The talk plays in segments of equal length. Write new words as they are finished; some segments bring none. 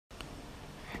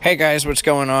Hey guys, what's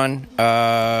going on?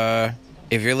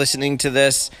 If you're listening to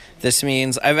this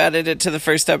means I've added it to the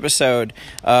first episode.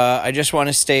 I just want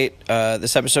to state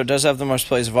this episode does have the most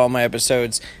plays of all my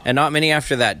episodes, and not many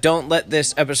after that. Don't let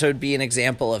this episode be an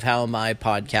example of how my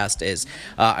podcast is.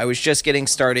 I was just getting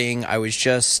started.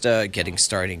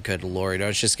 Good Lord, I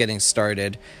was just getting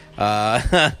started.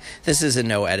 This is a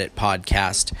no-edit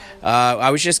podcast.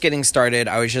 I was just getting started.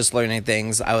 I was just learning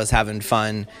things. I was having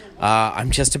fun.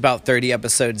 I'm just about 30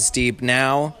 episodes deep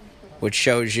now, which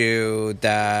shows you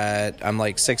that I'm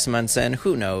like 6 months in.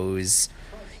 Who knows?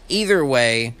 Either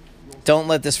way, don't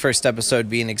let this first episode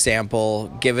be an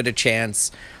example. Give it a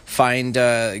chance. Find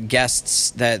guests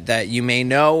that you may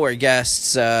know, or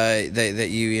guests that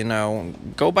you know.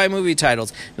 Go by movie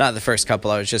titles. Not the first couple.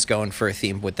 I was just going for a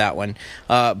theme with that one.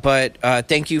 But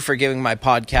thank you for giving my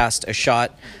podcast a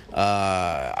shot.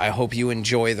 I hope you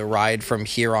enjoy the ride from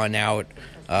here on out.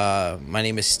 My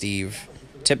name is Steve.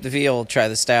 Tip the field, try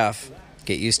the staff.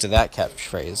 Get used to that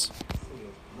catchphrase.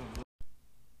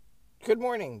 Good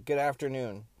morning, good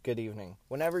afternoon, good evening.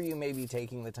 Whenever you may be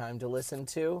taking the time to listen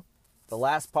to the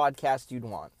last podcast you'd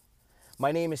want.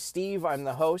 My name is Steve, I'm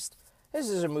the host. This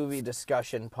is a movie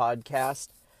discussion podcast.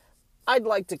 I'd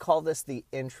like to call this the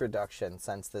introduction,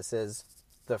 since this is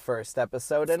the first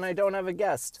episode and I don't have a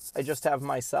guest. I just have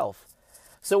myself.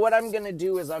 So what I'm going to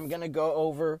do is I'm going to go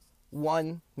over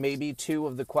one, maybe two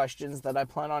of the questions that I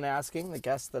plan on asking the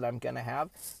guests that I'm going to have,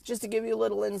 just to give you a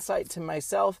little insight to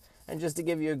myself and just to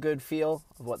give you a good feel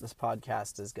of what this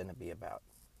podcast is going to be about.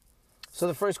 So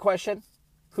the first question,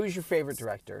 who's your favorite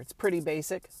director? It's pretty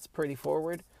basic. It's pretty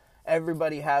forward.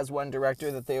 Everybody has one director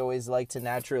that they always like to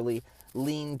naturally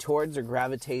lean towards or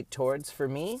gravitate towards. For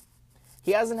me,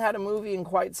 he hasn't had a movie in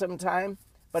quite some time,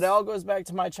 but it all goes back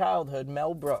to my childhood,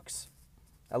 Mel Brooks.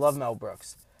 I love Mel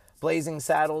Brooks. Blazing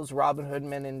Saddles, Robin Hood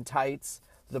Men in Tights,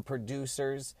 The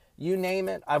Producers, you name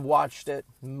it, I've watched it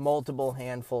multiple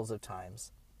handfuls of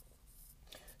times.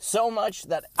 So much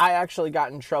that I actually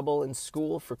got in trouble in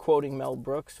school for quoting Mel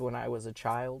Brooks when I was a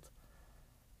child.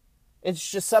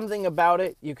 It's just something about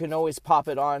it. You can always pop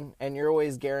it on, and you're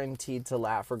always guaranteed to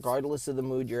laugh, regardless of the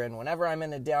mood you're in. Whenever I'm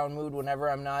in a down mood, whenever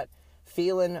I'm not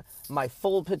feeling my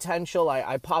full potential,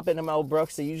 I pop into Mel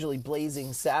Brooks, usually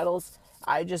Blazing Saddles.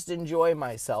 I just enjoy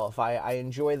myself. I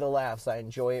enjoy the laughs. I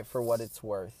enjoy it for what it's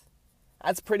worth.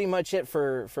 That's pretty much it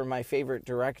for my favorite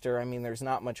director. I mean, there's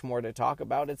not much more to talk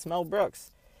about. It's Mel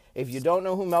Brooks. If you don't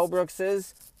know who Mel Brooks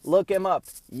is, look him up.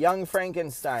 Young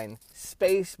Frankenstein,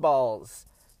 Spaceballs,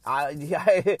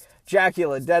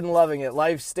 Dracula, Dead and Loving It,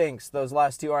 Life Stinks. Those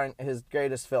last two aren't his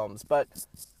greatest films, but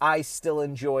I still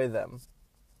enjoy them.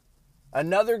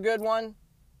 Another good one,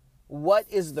 what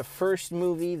is the first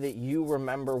movie that you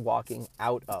remember walking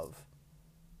out of?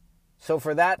 So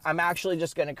for that, I'm actually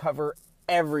just going to cover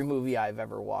every movie I've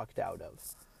ever walked out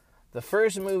of. The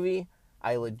first movie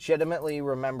I legitimately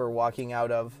remember walking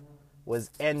out of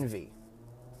was Envy.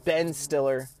 Ben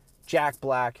Stiller, Jack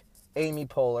Black, Amy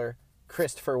Poehler,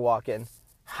 Christopher Walken.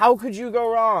 How could you go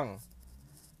wrong?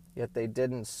 Yet they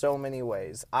did in so many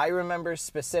ways. I remember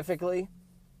specifically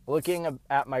looking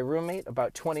at my roommate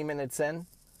about 20 minutes in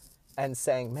and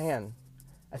saying, man,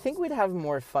 I think we'd have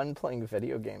more fun playing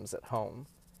video games at home.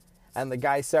 And the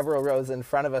guy several rows in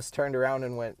front of us turned around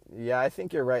and went, yeah, I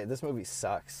think you're right. This movie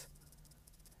sucks.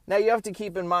 Now, you have to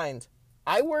keep in mind,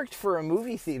 I worked for a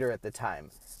movie theater at the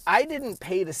time. I didn't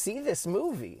pay to see this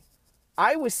movie.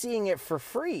 I was seeing it for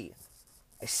free.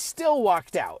 I still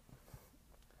walked out.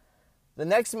 The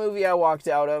next movie I walked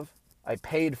out of, I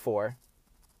paid for,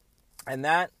 and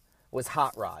that was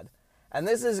Hot Rod. And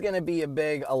this is going to be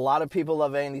a lot of people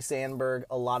love Andy Samberg,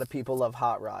 a lot of people love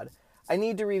Hot Rod. I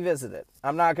need to revisit it.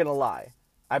 I'm not going to lie.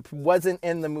 I wasn't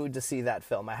in the mood to see that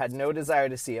film. I had no desire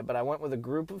to see it, but I went with a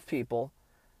group of people.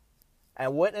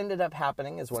 And what ended up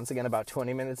happening is, once again, about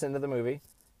 20 minutes into the movie,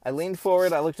 I leaned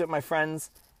forward, I looked at my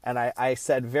friends, and I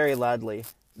said very loudly,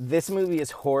 this movie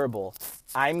is horrible.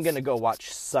 I'm going to go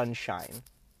watch Sunshine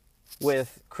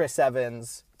with Chris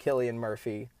Evans, Cillian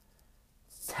Murphy.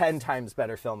 10 times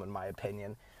better film in my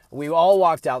opinion. We all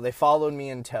walked out. They followed me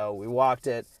in tow. We walked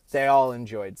it. They all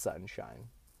enjoyed Sunshine.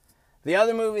 The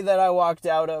other movie that I walked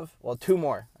out of, well, two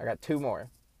more. I got two more.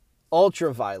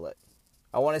 Ultraviolet.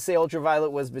 I want to say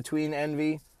Ultraviolet was between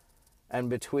Envy and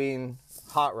between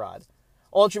Hot Rod.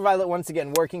 Ultraviolet, once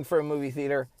again, working for a movie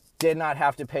theater, did not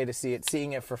have to pay to see it,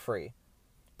 seeing it for free.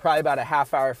 Probably about a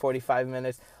half hour, 45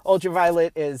 minutes.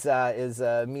 Ultraviolet is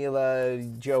Mila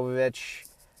Jovovich.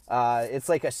 It's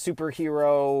like a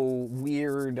superhero,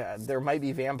 weird, there might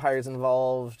be vampires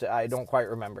involved, I don't quite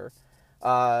remember.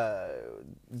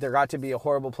 There got to be a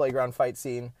horrible playground fight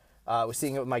scene. was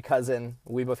seeing it with my cousin.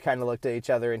 We both kind of looked at each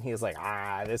other, and he was like,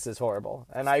 this is horrible.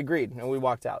 And I agreed, and we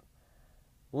walked out.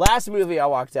 Last movie I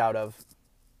walked out of,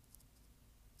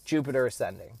 Jupiter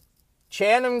Ascending.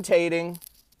 Channing Tatum,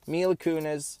 Mila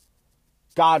Kunis.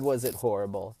 God, was it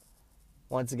horrible.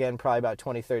 Once again, probably about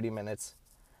 20, 30 minutes.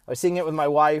 I was seeing it with my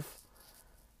wife.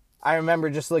 I remember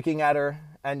just looking at her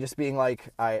and just being like,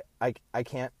 I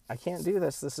can't do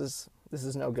this. This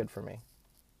is no good for me.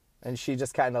 And she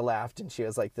just kind of laughed, and she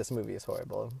was like, this movie is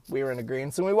horrible. We were in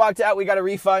agreement. So when we walked out, we got a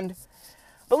refund.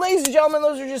 But ladies and gentlemen,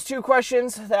 those are just 2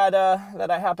 questions that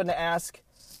I happened to ask.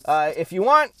 If you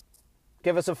want,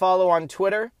 give us a follow on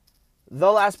Twitter.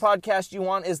 The Last Podcast You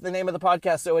Want is the name of the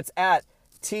podcast, so it's at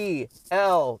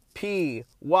TLPYW.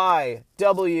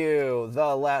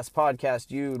 The Last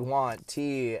Podcast You'd Want,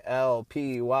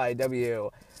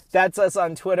 TLPYW. That's us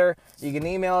on Twitter. You can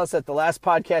email us at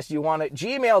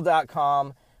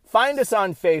thelastpodcastyouwant@gmail.com. Find us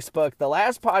on Facebook, The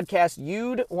Last Podcast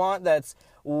You'd Want. That's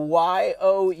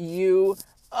YOU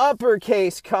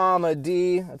uppercase comma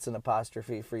D. That's an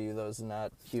apostrophe for you, those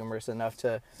not humorous enough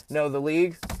to know the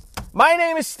league. My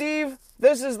name is Steve.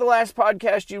 This is The Last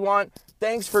Podcast You Want.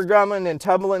 Thanks for grumbling and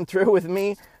tumbling through with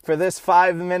me for this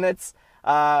 5 minutes.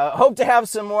 Hope to have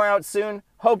some more out soon.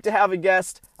 Hope to have a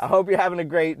guest. I hope you're having a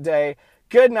great day.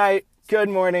 Good night, good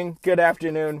morning, good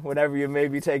afternoon, whenever you may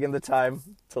be taking the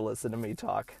time to listen to me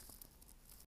talk.